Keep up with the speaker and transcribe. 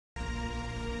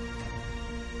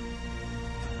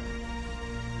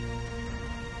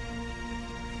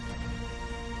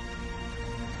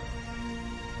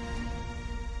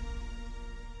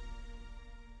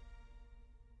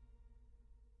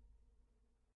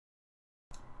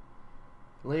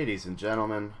Ladies and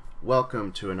gentlemen,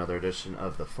 welcome to another edition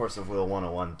of the Force of Will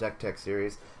 101 Deck Tech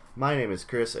series. My name is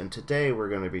Chris, and today we're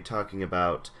going to be talking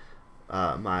about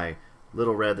my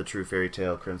Little Red, the True Fairy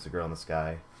Tale, Crimson Girl in the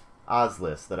Sky Oz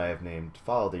list that I have named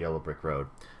Follow the Yellow Brick Road.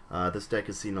 This deck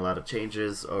has seen a lot of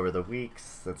changes over the weeks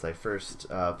since I first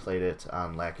played it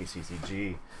on Lackey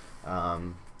CCG.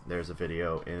 There's a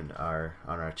video on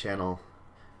our channel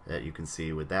that you can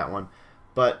see with that one.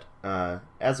 But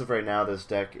as of right now, this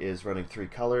deck is running three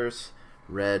colors: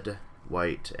 red,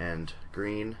 white, and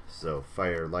green. So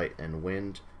fire, light, and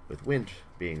wind, with wind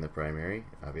being the primary,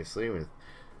 obviously, with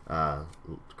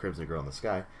Crimson Girl in the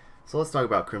Sky. So let's talk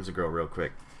about Crimson Girl real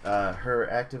quick. Her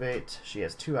activate, she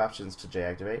has two options to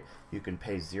J-activate. You can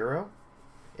pay 0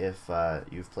 if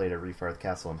you've played a Refarth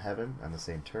Castle in Heaven on the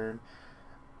same turn,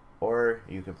 or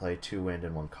you can play 2 wind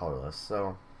and 1 colorless.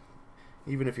 So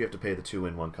even if you have to pay the 2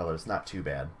 wind, 1 color, it's not too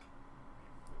bad.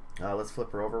 Let's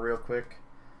flip her over real quick.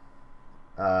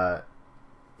 To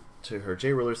her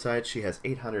J-Ruler side, she has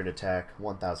 800 attack,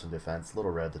 1000 defense,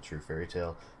 Little Red, the True Fairy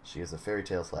Tale. She is a Fairy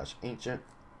Tale / Ancient.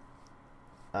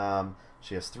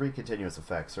 She has 3 continuous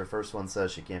effects. Her first one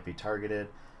says she can't be targeted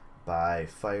by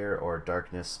fire or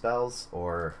darkness spells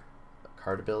or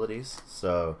card abilities.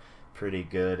 So pretty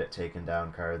good at taking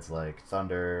down cards like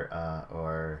Thunder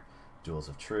or Duels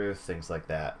of Truth, things like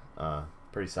that.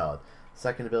 Pretty solid.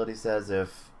 Second ability says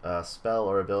if a spell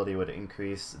or ability would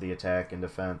increase the attack or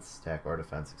defense,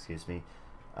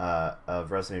 of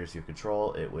resonators you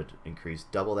control, it would increase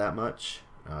double that much.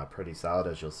 Pretty solid,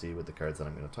 as you'll see with the cards that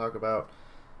I'm going to talk about.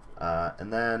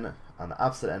 And then on the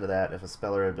opposite end of that, if a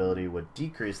spell or ability would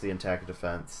decrease the attack or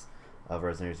defense of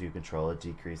resonators you control, it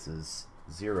decreases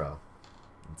 0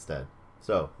 instead.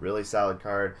 So, really solid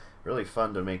card, really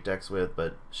fun to make decks with,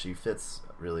 but she fits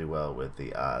really well with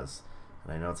the Oz.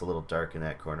 And I know it's a little dark in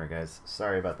that corner, guys.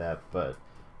 Sorry about that, but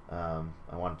I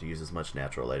wanted to use as much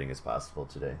natural lighting as possible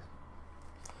today.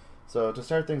 So, to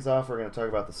start things off, we're going to talk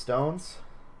about the stones.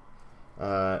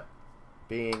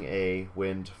 Being a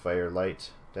wind, fire, light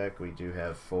deck, we do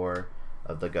have 4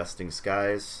 of the Gusting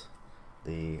Skies,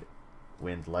 the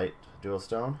wind, light dual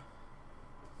stone.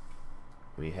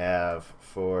 We have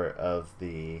 4 of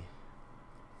the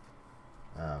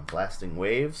Blasting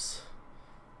Waves,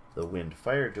 the Wind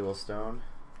Fire Dual Stone,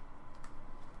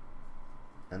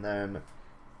 and then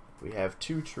we have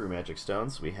 2 True Magic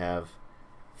Stones. We have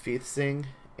Feathsing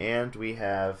and we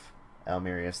have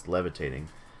Almerius Levitating.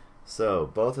 So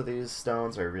both of these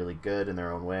stones are really good in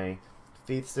their own way.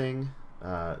 Feathsing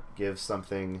gives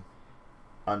something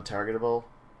untargetable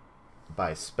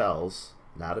by spells,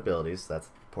 not abilities. That's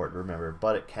important to remember,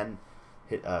 but it can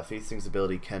hit. Feasting's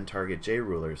ability can target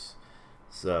J-Rulers,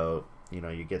 so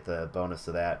you get the bonus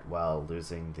of that while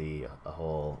losing the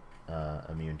whole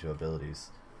immune to abilities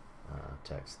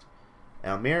text.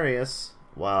 Almerius,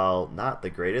 while not the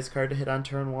greatest card to hit on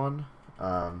turn 1,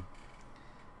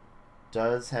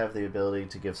 does have the ability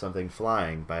to give something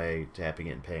flying by tapping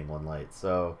it and paying 1 light.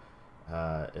 So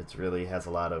it really has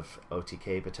a lot of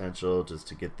OTK potential just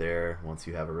to get there once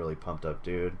you have a really pumped up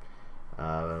dude.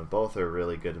 Both are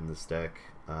really good in this deck.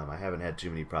 I haven't had too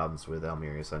many problems with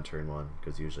Almerius on turn 1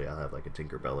 because usually I'll have like a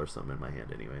Tinkerbell or something in my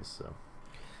hand anyways. So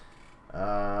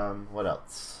what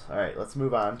else? Alright, let's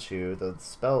move on to the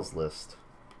spells list.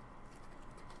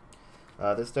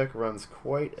 This deck runs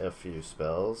quite a few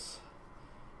spells.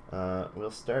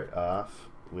 We'll start off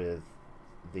with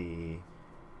the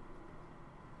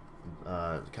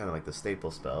kind of like the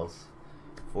staple spells.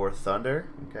 4 Thunder.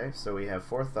 Okay, so we have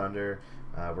 4 Thunder.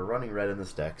 We're running red in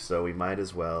this deck, so we might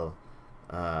as well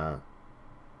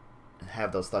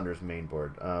have those Thunders main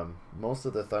board. Most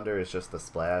of the Thunder is just the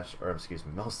splash, or excuse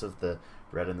me, most of the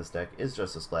red in this deck is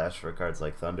just a splash for cards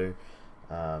like Thunder.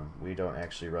 We don't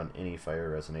actually run any fire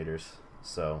resonators,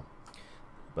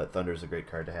 but Thunder is a great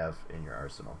card to have in your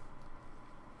arsenal.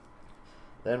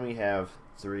 Then we have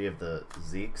 3 of the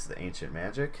Zeeks, the Ancient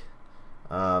Magic.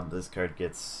 This card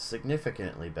gets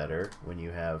significantly better when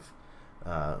you have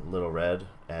Little Red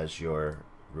as your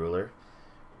ruler.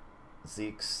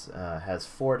 Zeeks has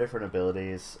 4 different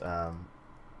abilities. I'm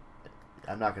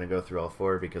not going to go through all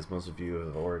 4 because most of you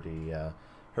have already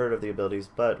heard of the abilities,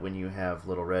 but when you have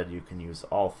Little Red, you can use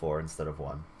all 4 instead of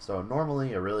 1. So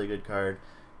normally a really good card.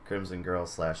 Crimson Girl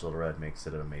 / Little Red makes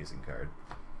it an amazing card.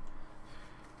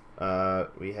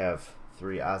 We have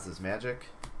 3 Oz's Magic.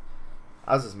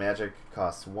 Oz's Magic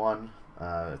costs 1,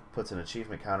 puts an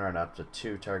achievement counter on up to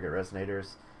 2 target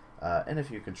resonators, and if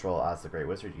you control Oz the Great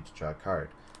Wizard, you draw a card.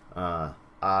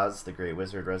 Oz the Great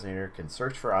Wizard resonator can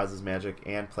search for Oz's Magic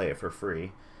and play it for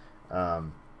free.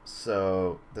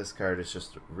 So this card is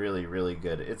just really, really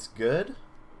good. It's good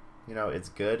you know, it's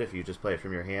good if you just play it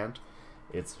from your hand.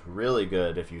 It's really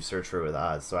good if you search for it with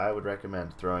odds. So I would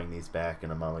recommend throwing these back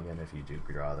in a mulligan if you do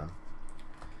draw them.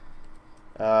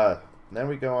 Then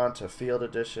we go on to field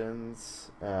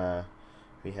editions.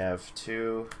 We have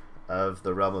 2 of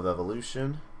the Realm of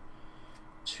Evolution,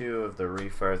 2 of the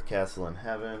Refarth Castle in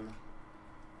Heaven,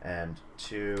 and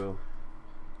 2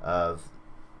 of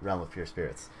Realm of Pure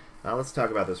Spirits. Now let's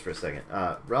talk about this for a second.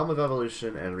 Realm of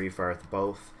Evolution and Refarth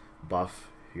both buff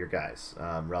your guys.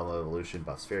 Realm of Evolution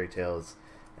buffs Fairy Tales,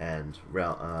 and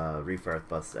Refarth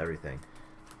buffs everything.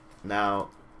 Now,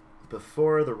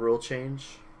 before the rule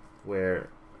change, where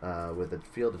with the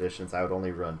field editions, I would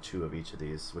only run 2 of each of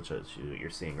these, which is what you're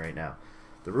seeing right now.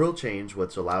 The rule change,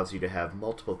 which allows you to have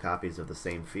multiple copies of the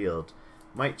same field,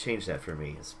 might change that for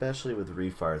me, especially with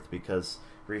Refarth, because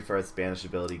Refarth's banish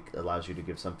ability allows you to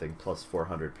give something plus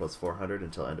 400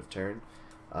 until end of turn.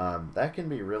 That can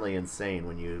be really insane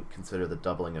when you consider the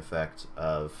doubling effect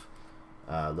of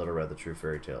Little Red the True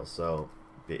Fairy Tale. So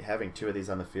having 2 of these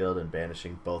on the field and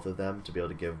banishing both of them to be able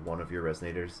to give one of your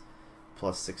resonators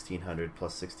plus 1600,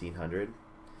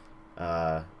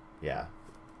 yeah,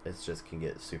 it just can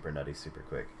get super nutty super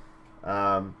quick.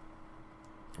 Realm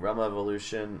of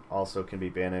Evolution also can be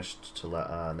banished to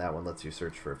that one lets you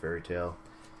search for a Fairy Tale.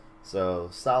 So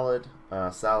solid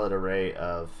array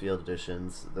of field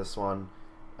editions. This one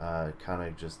kind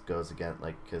of just goes again,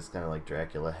 like, cause kind of like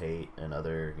Dracula hate and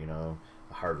other, you know,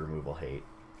 hard removal hate.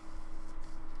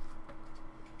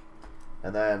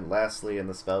 And then lastly, in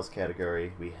the spells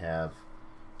category, we have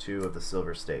 2 of the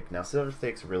Silver Stake. Now, Silver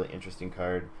Stake's a really interesting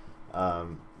card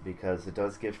because it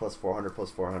does give plus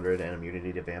 400 and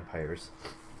immunity to vampires,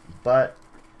 but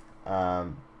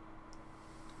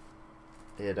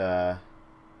it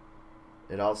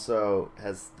also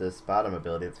has this bottom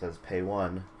ability that says pay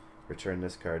 1, return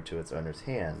this card to its owner's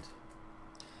hand.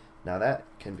 Now that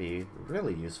can be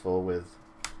really useful with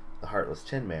the Heartless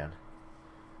Tin Man.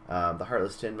 The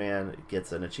Heartless Tin Man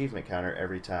gets an achievement counter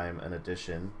every time an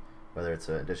addition, whether it's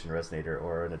an addition resonator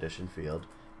or an addition field,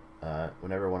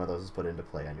 whenever one of those is put into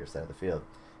play on your side of the field.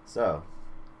 So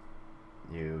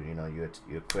you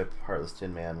equip Heartless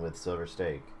Tin Man with Silver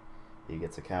Stake, he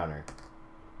gets a counter.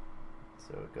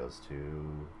 So it goes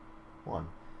to 1.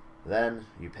 Then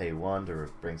you pay 1 to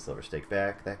bring Silver Stake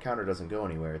back. That counter doesn't go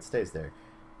anywhere; it stays there.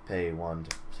 Pay 1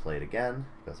 to play it again.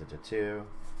 Goes into 2.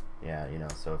 Yeah, you know,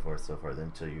 so forth,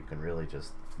 until you can really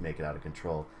just make it out of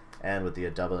control. And with the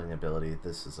doubling ability,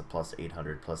 this is a plus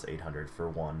 800 for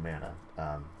 1 mana.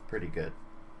 Pretty good.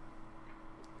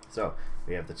 So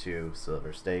we have the 2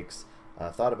 Silver Stakes.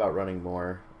 Thought about running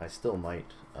more. I still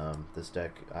might. This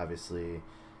deck, obviously,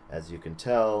 as you can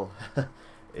tell,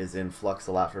 is in flux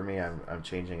a lot for me. I'm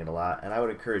changing it a lot, and I would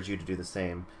encourage you to do the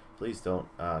same. Please don't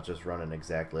just run an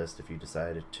exact list. If you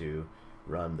decided to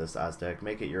run this Oz deck,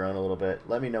 make it your own a little bit.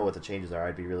 Let me know what the changes are.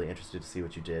 I'd be really interested to see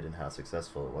what you did and how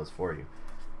successful it was for you.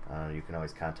 You can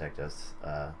always contact us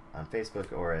on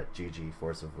Facebook or at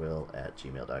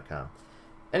ggforceofwill@gmail.com.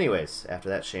 Anyways, after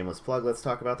that shameless plug, let's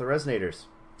talk about the resonators.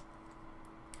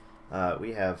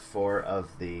 We have 4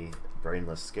 of the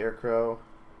Brainless Scarecrow.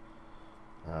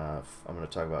 I'm going to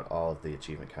talk about all of the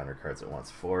achievement counter cards at once.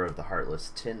 4 of the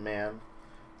Heartless Tin Man,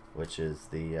 which is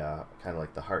the kind of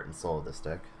like the heart and soul of this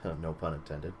deck, no pun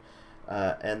intended.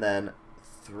 And then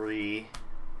 3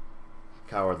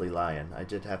 Cowardly Lion. I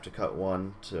did have to cut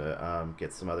 1 to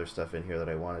get some other stuff in here that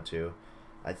I wanted to.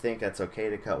 I think that's okay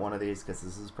to cut 1 of these because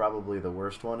this is probably the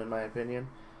worst one in my opinion.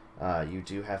 You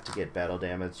do have to get battle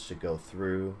damage to go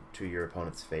through to your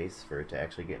opponent's face for it to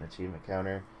actually get an achievement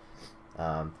counter.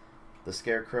 The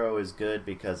Scarecrow is good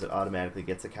because it automatically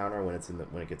gets a counter when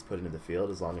it gets put into the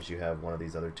field, as long as you have one of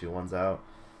these other 2 ones out.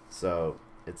 So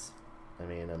it's, I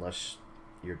mean, unless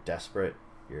you're desperate,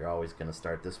 you're always going to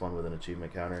start this one with an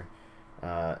achievement counter.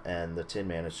 And the Tin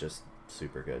Man is just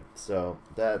super good. So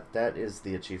that is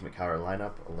the achievement counter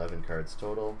lineup. 11 cards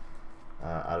total.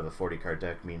 Out of a 40 card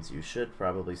deck means you should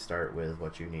probably start with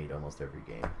what you need almost every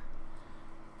game.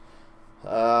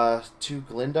 To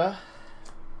Glinda,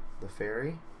 the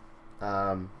fairy.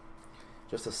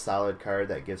 Just a solid card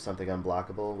that gives something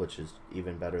unblockable, which is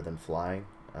even better than flying.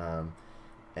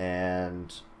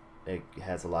 And it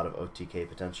has a lot of OTK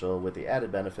potential with the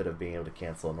added benefit of being able to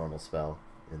cancel a normal spell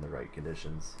in the right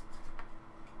conditions.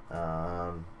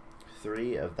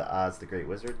 3 of the Oz the Great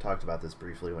Wizard. Talked about this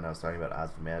briefly when I was talking about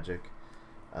Oz the Magic.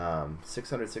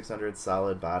 600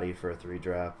 solid body for a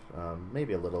 3-drop,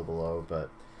 maybe a little below, but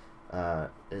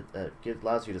it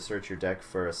allows you to search your deck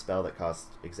for a spell that costs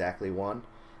exactly 1,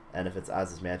 and if it's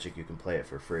Oz's Magic, you can play it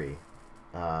for free.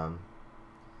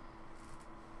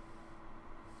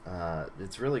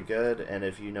 It's really good, and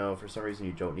if you know for some reason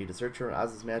you don't need to search for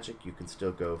Oz's magic, you can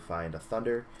still go find a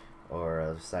Thunder or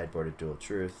a sideboarded Dual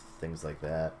Truth, things like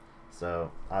that.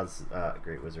 So Oz,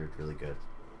 Great Wizard, really good.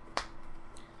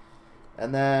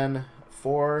 And then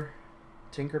for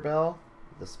Tinkerbell,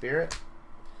 the Spirit.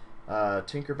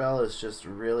 Tinkerbell is just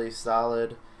really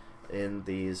solid in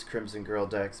these Crimson Girl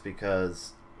decks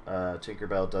because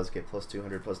Tinkerbell does get plus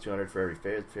 200 for every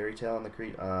fairy tale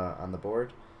on the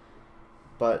board.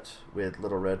 But with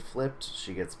Little Red flipped,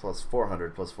 she gets plus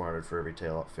 400 for every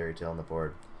fairy tale on the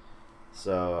board.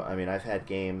 So, I mean, I've had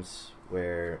games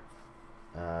where,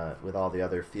 with all the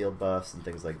other field buffs and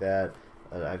things like that,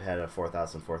 I've had a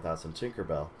 4,000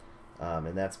 Tinkerbell.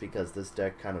 And that's because this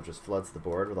deck kind of just floods the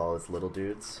board with all its little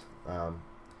dudes, and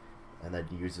then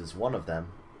uses one of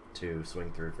them to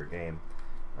swing through for game.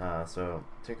 So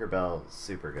Tinkerbell is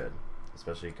super good,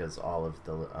 especially because all of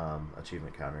the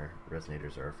achievement counter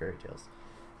resonators are fairy tales.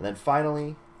 And then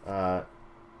finally, to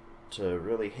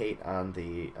really hate on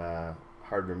the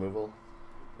hard removal,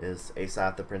 is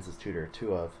Aesop the Prince's Tutor,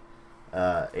 2 of.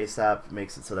 Aesop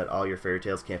makes it so that all your fairy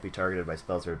tales can't be targeted by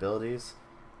spells or abilities.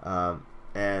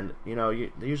 And, you know,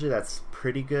 usually that's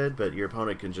pretty good, but your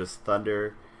opponent can just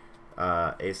Thunder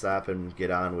Aesop and get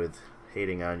on with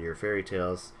hating on your fairy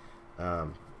tales.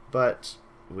 But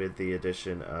with the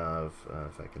addition of,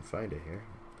 if I can find it here,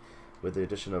 with the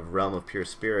addition of Realm of Pure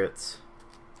Spirits,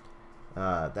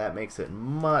 that makes it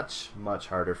much, much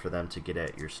harder for them to get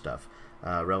at your stuff.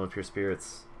 Realm of Pure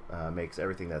Spirits makes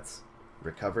everything that's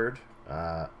recovered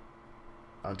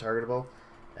untargetable,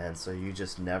 and so you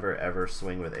just never ever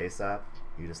swing with Aesop.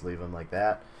 You just leave them like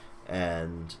that,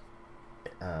 and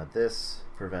this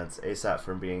prevents Aesop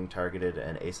from being targeted,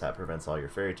 and Aesop prevents all your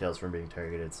fairy tales from being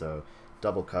targeted, so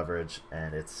double coverage,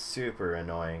 and it's super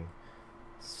annoying,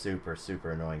 super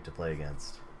annoying to play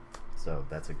against. So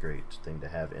that's a great thing to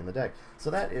have in the deck. So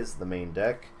that is the main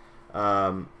deck.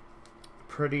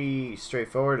 Pretty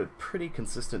straightforward, pretty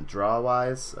consistent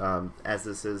draw-wise. As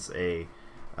this is a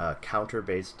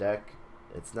counter-based deck,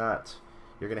 it's not...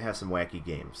 You're going to have some wacky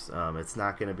games. It's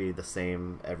not going to be the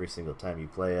same every single time you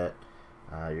play it.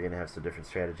 You're going to have some different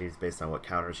strategies based on what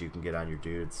counters you can get on your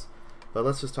dudes. But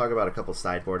let's just talk about a couple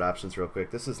sideboard options real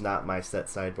quick. This is not my set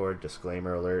sideboard,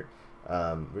 disclaimer alert.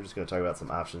 We're just going to talk about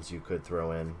some options you could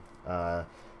throw in. So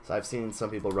I've seen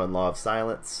some people run Law of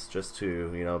Silence just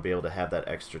to, you know, be able to have that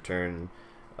extra turn.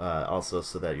 Also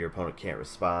so that your opponent can't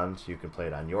respond. You can play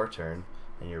it on your turn,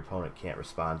 and your opponent can't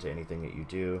respond to anything that you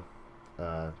do.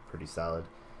 Pretty solid.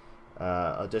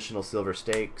 Additional Silver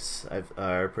Stakes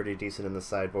are pretty decent in the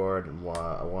sideboard, and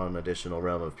one additional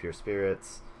Realm of Pure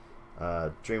Spirits.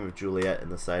 Dream of Juliet in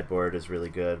the sideboard is really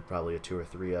good, probably a 2 or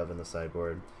 3 of in the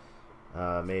sideboard.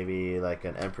 Maybe like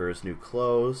an Emperor's New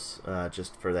Clothes,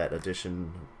 just for that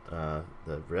addition, the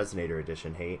Resonator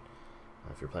edition hate,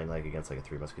 if you're playing like against like a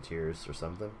 3 Musketeers or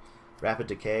something. Rapid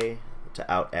Decay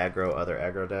to out aggro other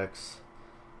aggro decks.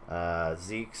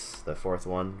 Zeke's, the 4th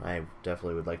one, I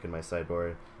definitely would like in my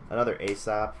sideboard. Another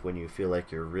Aesop when you feel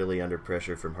like you're really under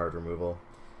pressure from hard removal.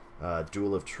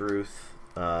 Duel of Truth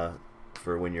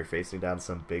for when you're facing down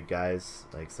some big guys,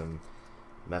 like some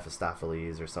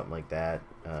Mephistopheles or something like that.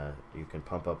 You can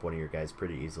pump up one of your guys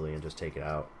pretty easily and just take it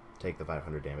out. Take the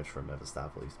 500 damage from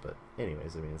Mephistopheles, but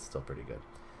anyways, I mean, it's still pretty good.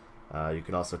 You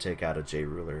can also take out a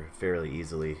J-Ruler fairly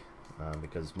easily,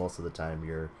 because most of the time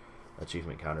your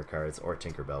achievement counter cards or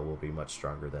Tinkerbell will be much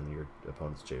stronger than your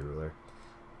opponent's J-Ruler.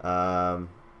 And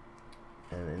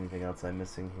anything else I'm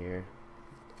missing here?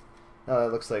 No,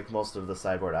 it looks like most of the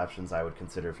sideboard options I would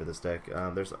consider for this deck. I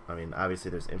mean,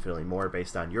 obviously there's infinitely more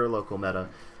based on your local meta.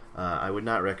 I would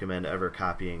not recommend ever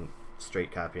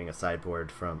straight copying a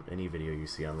sideboard from any video you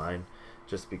see online,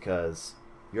 just because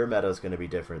your meta is going to be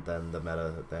different than the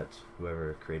meta that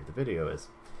whoever created the video is,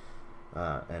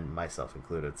 and myself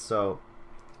included. So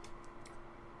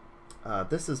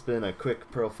this has been a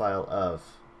quick profile of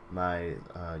my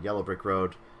Yellow Brick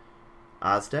Road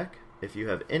Oz deck. If you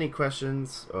have any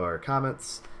questions or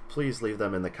comments, please leave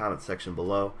them in the comment section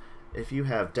below. If you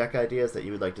have deck ideas that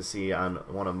you would like to see on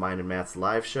one of mine and Matt's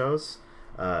live shows,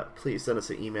 please send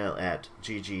us an email at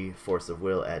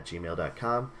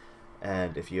ggforceofwill@gmail.com.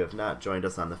 And if you have not joined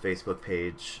us on the Facebook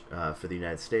page for the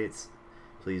United States,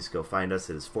 please go find us.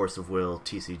 It is Force of Will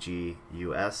TCG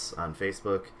US on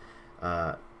Facebook.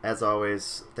 As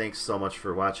always, thanks so much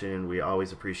for watching. We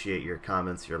always appreciate your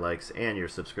comments, your likes, and your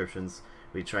subscriptions.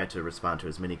 We try to respond to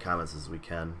as many comments as we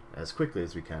can, as quickly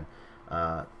as we can.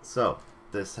 So,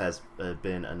 this has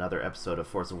been another episode of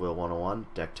Force of Will 101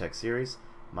 Deck Tech Series.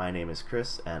 My name is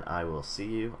Chris, and I will see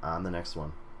you on the next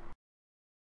one.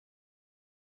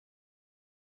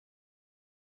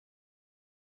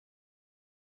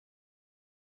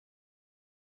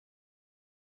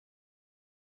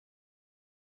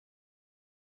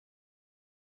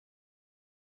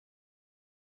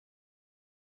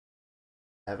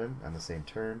 Heaven on the same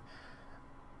turn,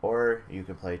 or you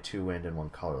can play 2 wind and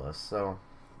 1 colorless. So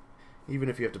even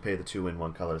if you have to pay the 2 wind,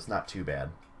 1 color, it's not too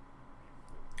bad.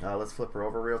 Let's flip her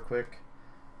over real quick.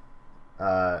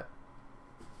 To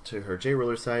her J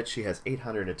Ruler side, she has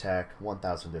 800 attack,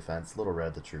 1000 defense. Little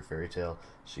Red, the true fairy tale.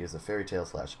 She is a fairy tale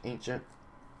 / ancient.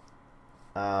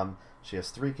 She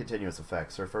has 3 continuous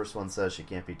effects. Her first one says she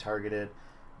can't be targeted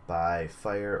by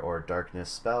fire or darkness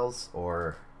spells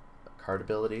or card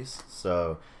abilities.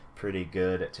 So pretty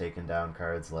good at taking down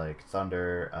cards like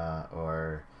Thunder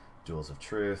or Duels of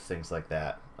Truth, things like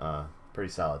that.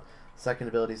 Pretty solid. Second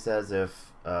ability says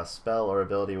if a spell or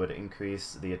ability would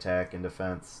increase the attack or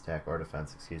defense,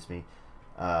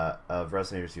 of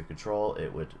resonators you control,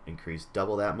 it would increase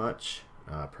double that much.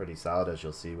 Pretty solid, as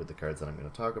you'll see with the cards that I'm going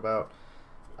to talk about.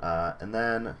 And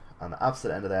then on the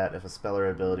opposite end of that, if a spell or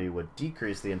ability would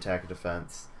decrease the attack or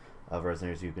defense of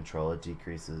resonators you control, it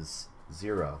decreases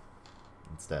 0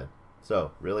 instead.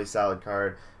 So really solid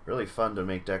card, really fun to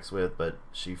make decks with, but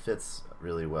she fits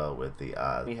really well with the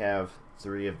odds. We have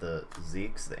 3 of the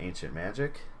Zeeks, the Ancient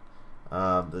Magic.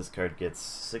 This card gets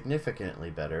significantly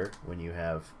better when you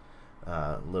have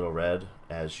Little Red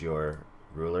as your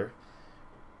ruler.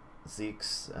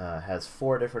 Zeeks has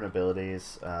 4 different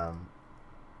abilities. I'm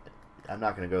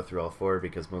not going to go through all 4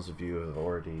 because most of you have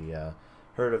already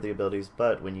heard of the abilities,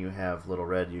 but when you have Little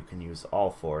Red, you can use all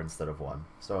 4 instead of 1.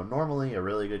 So normally a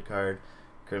really good card.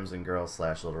 Crimson Girl /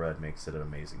 Little Red makes it an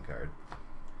amazing card.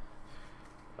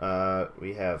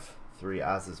 We have 3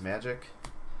 Oz's Magic.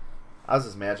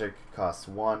 Oz's Magic costs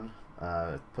 1,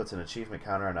 puts an achievement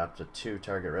counter on up to 2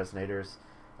 target resonators,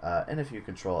 and if you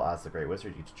control Oz the Great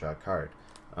Wizard, you draw a card.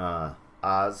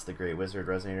 Oz the Great Wizard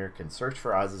resonator can search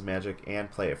for Oz's Magic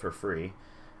and play it for free.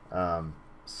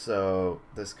 So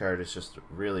this card is just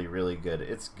really, really good.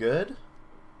 It's good,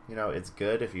 it's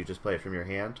good if you just play it from your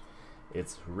hand.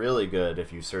 It's really good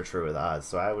if you search for it with Oz.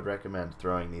 So I would recommend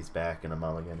throwing these back in a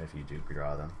mulligan if you do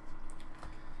draw them.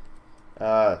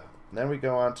 Then we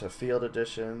go on to field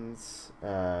editions.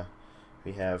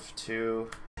 We have 2.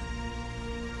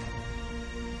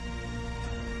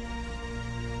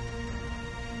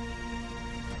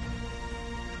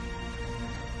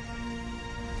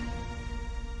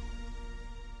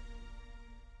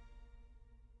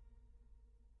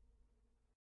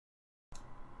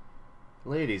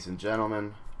 Ladies and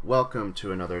gentlemen, welcome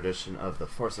to another edition of the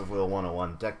Force of Will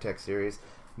 101 Deck Tech series.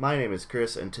 My name is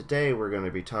Chris, and today we're going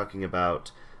to be talking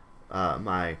about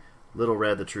my Little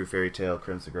Red, the True Fairy Tale,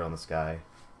 Crimson Girl in the Sky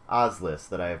Oz list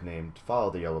that I have named Follow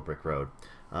the Yellow Brick Road.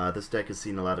 This deck has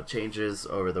seen a lot of changes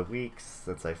over the weeks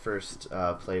since I first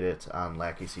played it on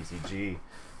Lackey CCG.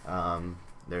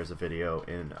 There's a video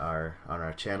on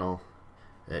our channel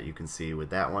that you can see with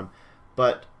that one.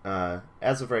 But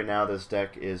as of right now, this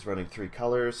deck is running 3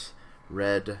 colors: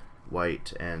 red,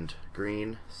 white, and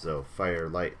green. So fire,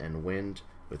 light, and wind,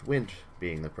 with wind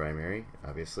being the primary,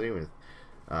 obviously, with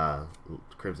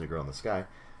Crimson Girl in the Sky.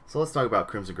 So let's talk about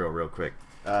Crimson Girl real quick.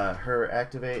 Her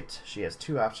activate, she has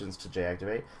 2 options to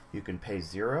J-activate. You can pay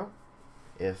 0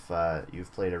 if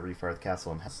you've played a Refarth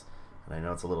Castle and I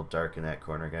know it's a little dark in that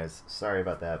corner, guys. Sorry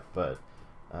about that, but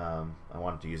I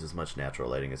wanted to use as much natural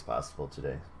lighting as possible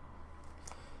today.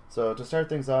 So to start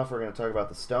things off, we're going to talk about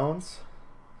the stones.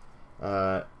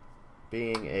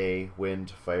 Being a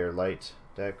wind, fire, light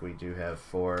deck, we do have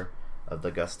 4 of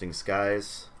the Gusting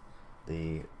Skies,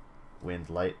 the wind,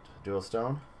 light dual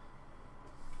stone.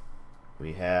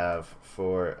 We have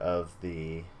 4 of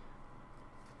the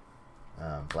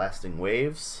blasting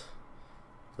waves,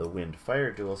 the wind,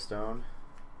 fire dual stone.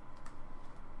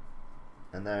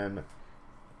 And then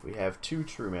we have 2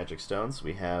 true magic stones.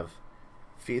 We have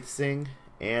Feathsing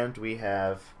and we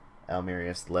have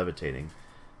Almerius Levitating.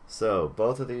 So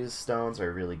both of these stones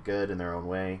are really good in their own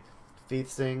way.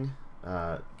 Feathsing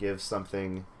gives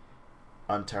something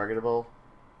untargetable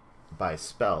by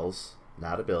spells,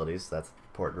 not abilities. That's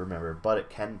important to remember. But it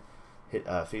can hit.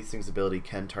 Feathsing's ability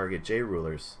can target J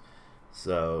rulers.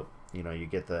 So you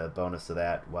get the bonus of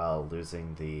that while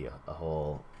losing the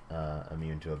whole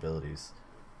immune to abilities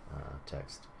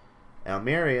text.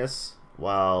 Almerius,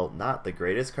 while not the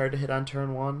greatest card to hit on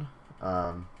turn 1,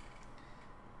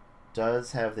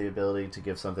 does have the ability to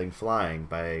give something flying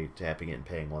by tapping it and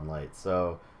paying 1 light.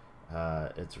 So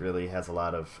it really has a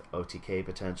lot of OTK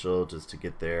potential just to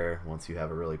get there once you have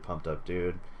a really pumped up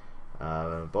dude.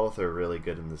 Both are really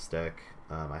good in this deck.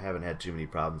 I haven't had too many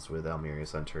problems with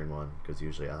Almerius on turn 1 because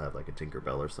usually I'll have like a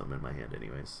Tinkerbell or something in my hand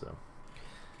anyways. So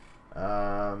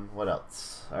what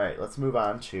else? Alright, let's move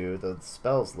on to the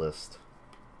spells list.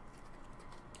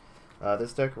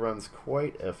 This deck runs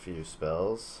quite a few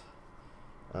spells.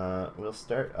 We'll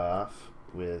start off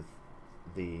with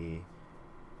the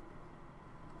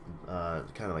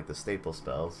kind of like the staple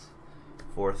spells.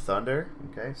 For Thunder,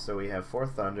 okay, so we have 4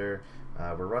 Thunder.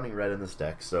 We're running red in this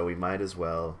deck, so we might as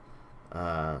well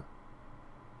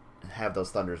have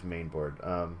those Thunders main board.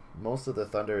 Most of the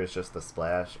Thunder is just the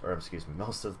splash, or excuse me,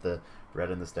 most of the red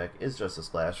in this deck is just a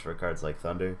splash for cards like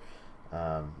Thunder.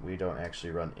 We don't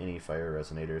actually run any Fire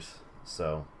Resonators,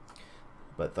 so,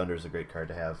 but Thunder is a great card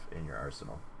to have in your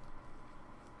arsenal.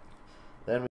 Then